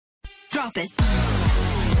Drop it.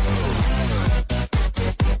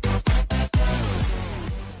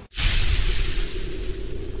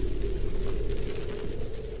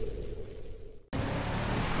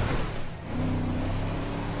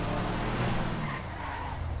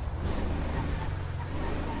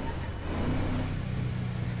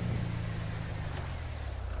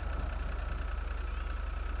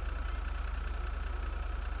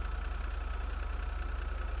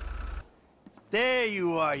 There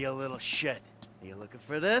you are, you little shit. Are you looking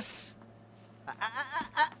for this?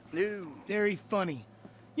 No. Very funny.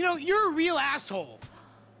 You know, you're a real asshole.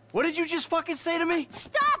 What did you just fucking say to me?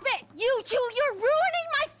 Stop it! You two, you're ruining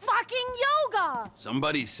my fucking yoga!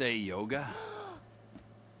 Somebody say yoga?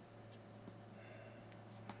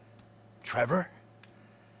 Trevor?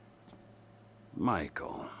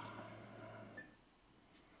 Michael.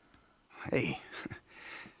 Hey.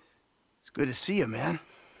 It's good to see you, man.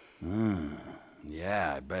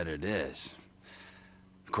 Yeah, I bet it is.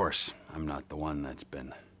 Of course, I'm not the one that's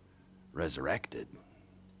been resurrected.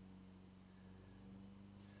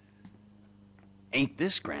 Ain't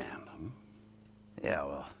this grand, huh? Yeah,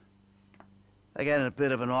 well, I got in a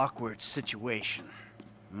bit of an awkward situation.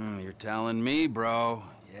 You're telling me, bro.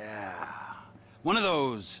 Yeah. One of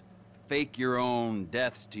those fake your own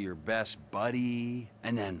deaths to your best buddy,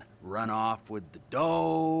 and then run off with the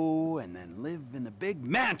dough, and then live in a big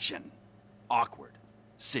mansion. Awkward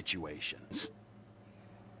situations.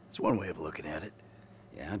 It's one way of looking at it.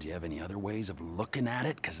 Yeah, do you have any other ways of looking at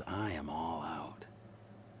it? 'Cause I am all out.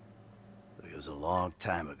 It was a long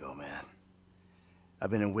time ago, man. I've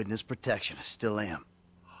been in witness protection. I still am.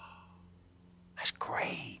 That's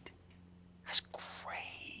great. That's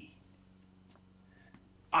great.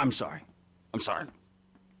 I'm sorry. I'm sorry.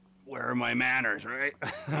 Where are my manners, right?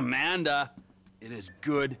 Amanda, it is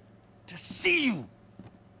good to see you.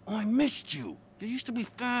 Oh, I missed you. You used to be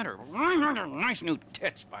fatter. Nice new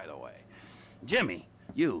tits, by the way. Jimmy,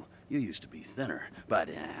 you used to be thinner, but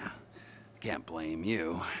can't blame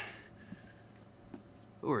you.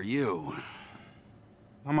 Who are you?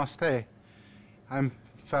 Namaste. I'm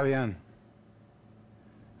Fabian.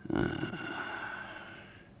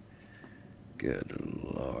 Good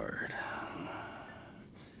Lord.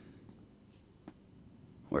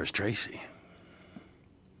 Where's Tracey?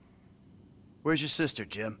 Where's your sister,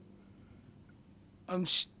 Jim?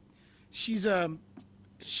 She's trying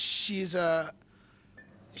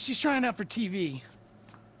out for TV.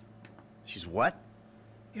 She's what?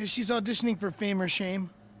 Yeah, she's auditioning for Fame or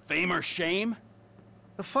Shame. Fame or shame?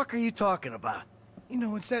 The fuck are you talking about? You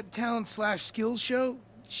know, it's that talent/skills show.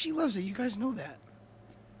 She loves it, you guys know that.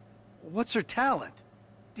 What's her talent?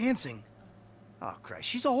 Dancing. Oh, Christ,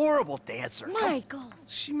 she's a horrible dancer. Michael.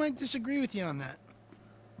 She might disagree with you on that.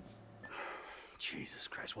 Jesus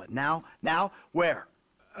Christ, what, now? Now? Where?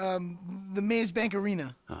 The Maze Bank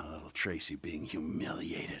Arena. Oh, little Tracey being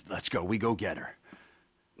humiliated. Let's go, we go get her.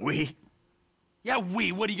 We? Yeah,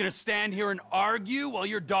 we. What, are you gonna stand here and argue while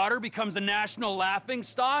your daughter becomes a national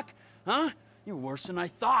laughingstock? Huh? You're worse than I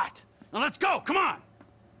thought. Now let's go, come on!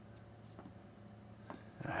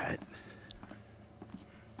 All right.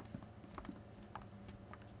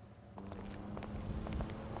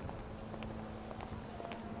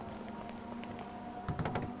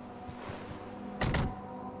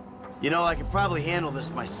 You know, I could probably handle this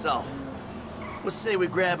myself. Let's say we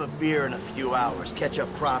grab a beer in a few hours, catch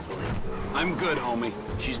up properly. I'm good, homie.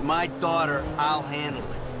 She's my daughter, I'll handle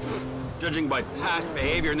it. Judging by past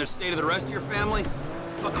behavior and the state of the rest of your family,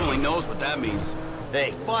 fuck only knows what that means.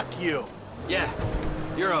 Hey, fuck you. Yeah,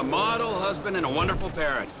 you're a model husband and a wonderful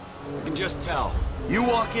parent. I can just tell. You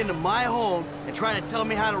walk into my home and try to tell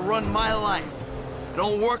me how to run my life. It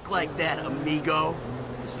don't work like that, amigo.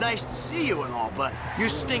 It's nice to see you and all, but you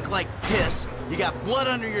stink like piss, you got blood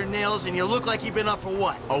under your nails, and you look like you've been up for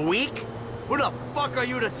what, a week? Who the fuck are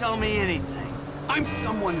you to tell me anything? I'm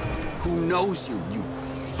someone who knows you, you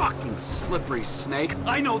fucking slippery snake.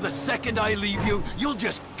 I know the second I leave you, you'll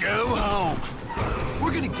just go home.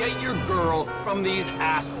 We're gonna get your girl from these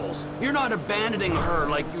assholes. You're not abandoning her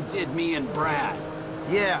like you did me and Brad.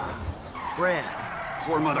 Yeah, Brad.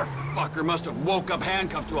 Poor motherfucker must have woke up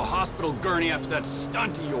handcuffed to a hospital gurney after that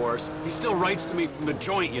stunt of yours. He still writes to me from the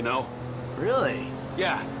joint, you know. Really?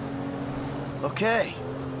 Yeah. Okay.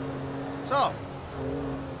 So,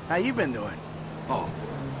 how you been doing? Oh,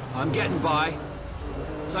 I'm getting by.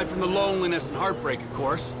 Aside from the loneliness and heartbreak, of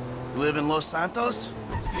course. You live in Los Santos?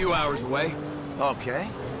 A few hours away. Okay.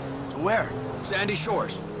 So where? Sandy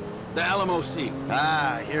Shores. The LMOC.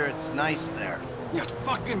 Ah, I hear it's nice there. Yeah, it's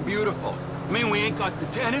fucking beautiful. I mean, we ain't got the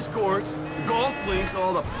tennis courts, the golf links,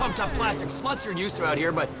 all the pumped-up plastic sluts you're used to out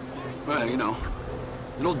here, but, well, you know,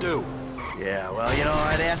 it'll do. Yeah, well, you know,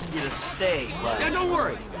 I'd ask you to stay, but... Yeah, don't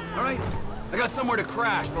worry, all right? I got somewhere to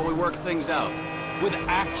crash while we work things out. With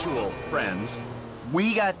actual friends.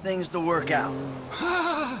 We got things to work out.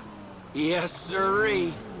 Yes,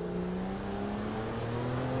 sirree.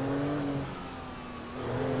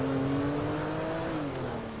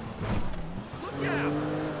 Look out!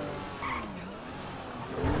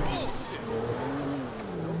 Bullshit!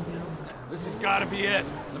 This has got to be it.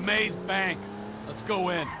 The Maze Bank. Let's go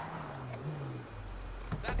in.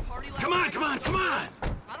 Come on, come on, come on!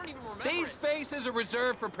 I don't even remember. These spaces are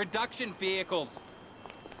reserved for production vehicles.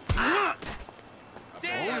 Damn!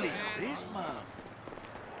 Holy Christmas!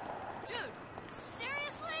 Dude,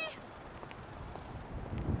 seriously?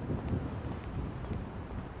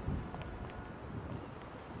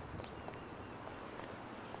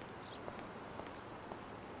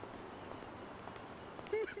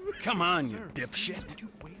 Come on, you dipshit.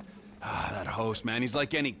 Ah, that host, man, he's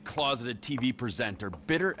like any closeted TV presenter,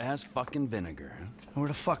 bitter as fucking vinegar. Where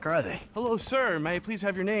the fuck are they? Hello, sir. May I please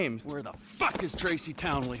have your names? Where the fuck is Tracey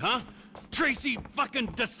Townley, huh? Tracey fucking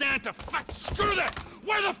DeSanta, fuck, screw this!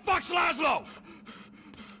 Where the fuck's Lazlow?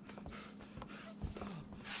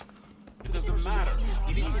 It doesn't matter.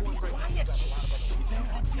 You need to be quiet.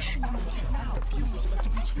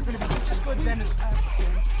 You're gonna be just as good then as...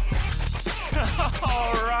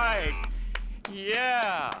 All right.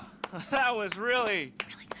 Yeah. That was really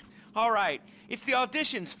good. All right. It's the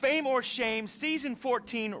auditions, Fame or Shame, Season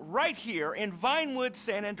 14, right here in Vinewood,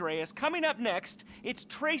 San Andreas. Coming up next, it's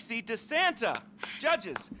Tracey DeSanta.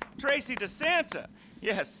 Judges, Tracey DeSanta.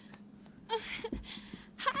 Yes.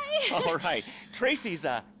 Hi. All right. Tracey's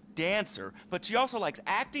a dancer, but she also likes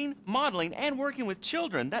acting, modeling, and working with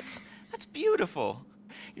children. That's beautiful.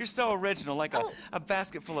 You're so original, like a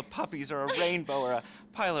basket full of puppies or a rainbow or a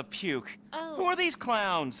pile of puke. Oh. Who are these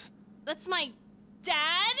clowns? That's my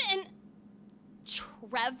dad and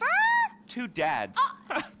Trevor? Two dads.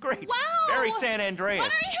 Great. Wow. Very San Andreas.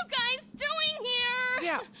 What are you guys doing here?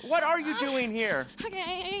 Yeah, what are you doing here?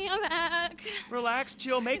 Okay, I'm back. Relax,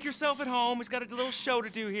 chill, make yourself at home. We've got a little show to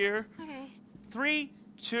do here. Okay. 3,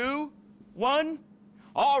 2, 1.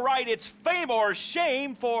 All right, it's Fame or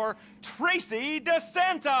Shame for Tracey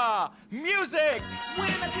DeSanta. Music! When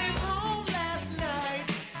I came home last night,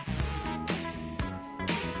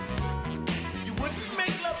 you wouldn't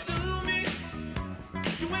make love to me.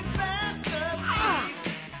 You went fast asleep.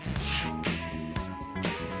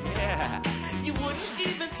 Yeah. You wouldn't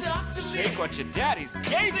even talk to me. Take what your daddy's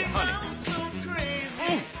gave you, honey. I'm so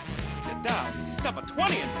crazy. Get down. Stuff a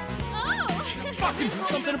 20 in this. Oh! Fucking do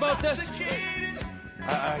something about this.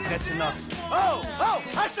 That's enough. Oh!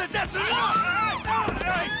 I said that's enough!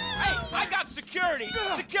 Hey, I got security!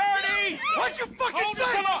 Security! What'd you fucking Hold say?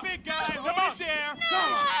 it, come on, big guy! Come on there!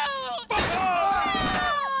 Come on! No!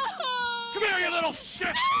 Come here, you little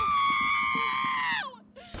shit!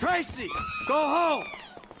 Tracey, go home!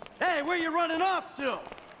 Hey, where you running off to?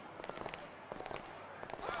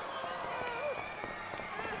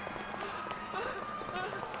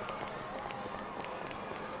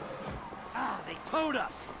 They towed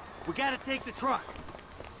us. We gotta take the truck.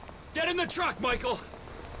 Get in the truck, Michael!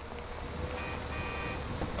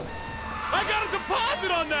 I got a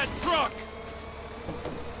deposit on that truck!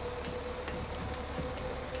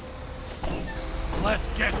 Let's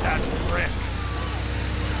get that prick!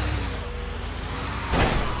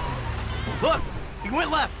 Look, he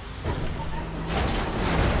went left.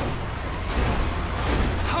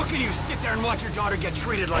 How can you sit there and watch your daughter get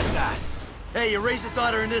treated like that? Hey, you raise a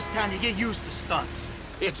daughter in this town, you get used to stunts.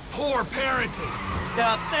 It's poor parenting.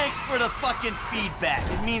 Yeah, thanks for the fucking feedback.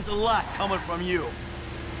 It means a lot coming from you.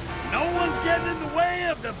 No one's getting in the way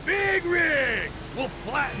of the big rig! We'll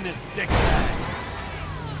flatten this dickbag.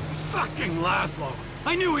 Fucking Lazlow.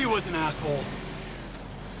 I knew he was an asshole.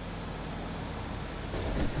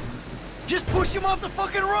 Just push him off the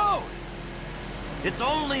fucking road! It's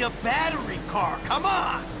only a battery car, come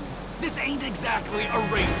on! This ain't exactly a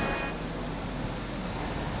racer.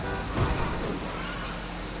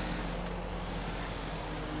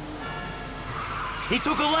 He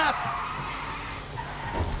took a left!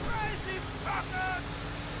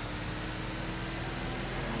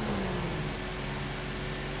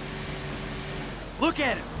 Look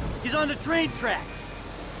at him! He's on the train tracks!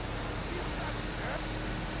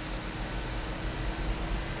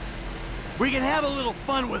 We can have a little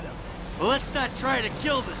fun with him, but let's not try to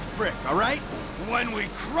kill this prick, all right? When we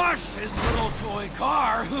crush his little toy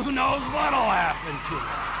car, who knows what'll happen to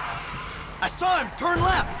him? I saw him turn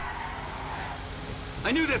left!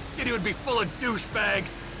 I knew this city would be full of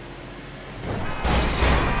douchebags.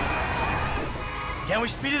 Can we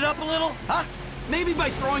speed it up a little, huh? Maybe by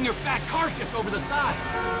throwing your fat carcass over the side.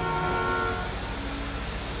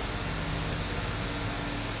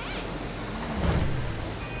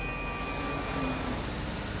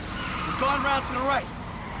 He's gone round to the right.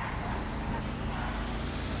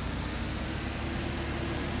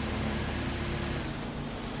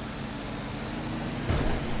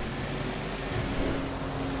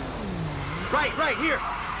 Right here.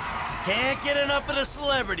 Can't get enough of the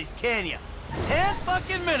celebrities, can you? 10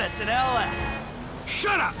 fucking minutes in LS.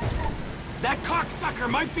 Shut up! That cocksucker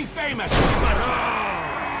might be famous, but...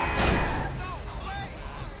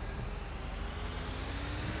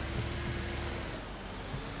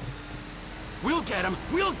 We'll get him!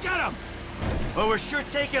 We'll get him! Well, we're sure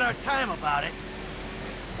taking our time about it.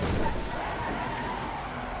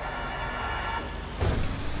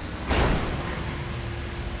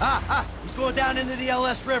 He's going down into the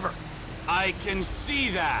LS River. I can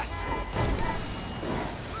see that.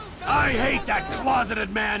 I hate that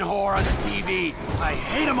closeted man whore on the TV. I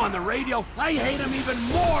hate him on the radio. I hate him even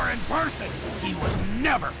more in person. He was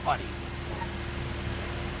never funny.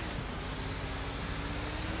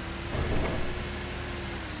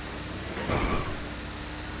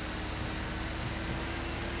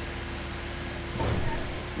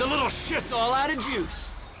 The little shit's all out of juice.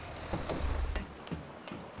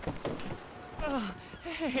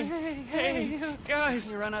 Hey,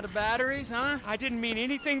 guys. You run out of batteries, huh? I didn't mean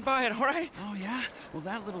anything by it, all right? Oh, yeah? Well,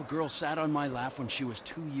 that little girl sat on my lap when she was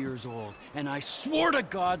 2 years old, and I swore to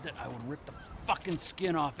God that I would rip the fucking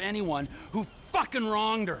skin off anyone who fucking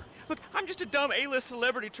wronged her. Look, I'm just a dumb A-list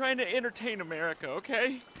celebrity trying to entertain America,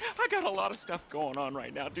 okay? I got a lot of stuff going on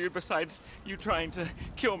right now, dude, besides you trying to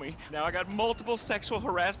kill me. Now, I got multiple sexual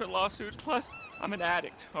harassment lawsuits, plus I'm an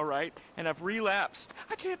addict, all right? And I've relapsed.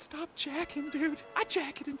 I can't stop jacking, dude. I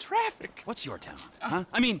jack it in traffic. What's your talent, huh?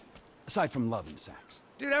 I mean, aside from loving sex.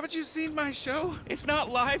 Dude, haven't you seen my show? It's not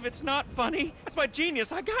live, it's not funny. That's my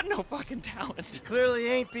genius. I got no fucking talent. You clearly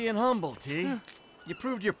ain't being humble, T. You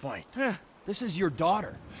proved your point. This is your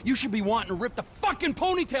daughter. You should be wanting to rip the fucking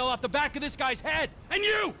ponytail off the back of this guy's head. And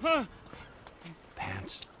you!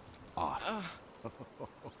 Pants off.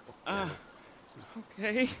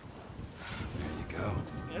 Okay. There you go.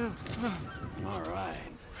 All right.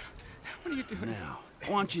 What are you doing? Now, I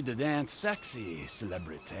want you to dance sexy,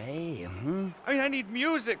 celebrity. I mean, I need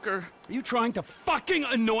music or... Are you trying to fucking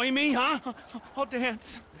annoy me, huh? I'll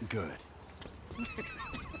dance. Good.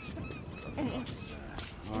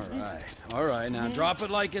 All right, now drop it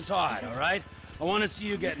like it's hot, all right? I want to see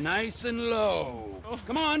you get nice and low.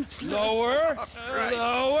 Come on, lower,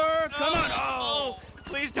 lower, come on. Oh,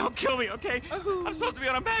 please don't kill me, okay? I'm supposed to be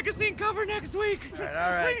on a magazine cover next week. All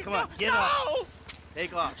right, Please, come on, no. get up.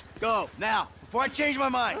 Take off. Go, now, before I change my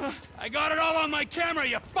mind. I got it all on my camera,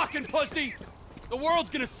 you fucking pussy. The world's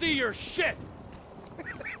gonna see your shit.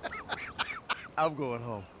 I'm going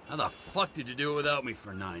home. How the fuck did you do it without me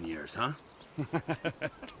for 9 years, huh?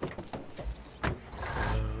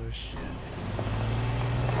 Oh, shit.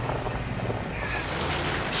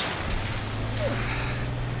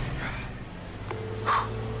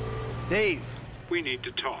 Dave. We need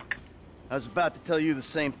to talk. I was about to tell you the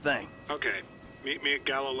same thing. Okay. Meet me at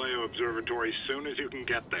Galileo Observatory as soon as you can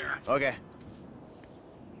get there. Okay.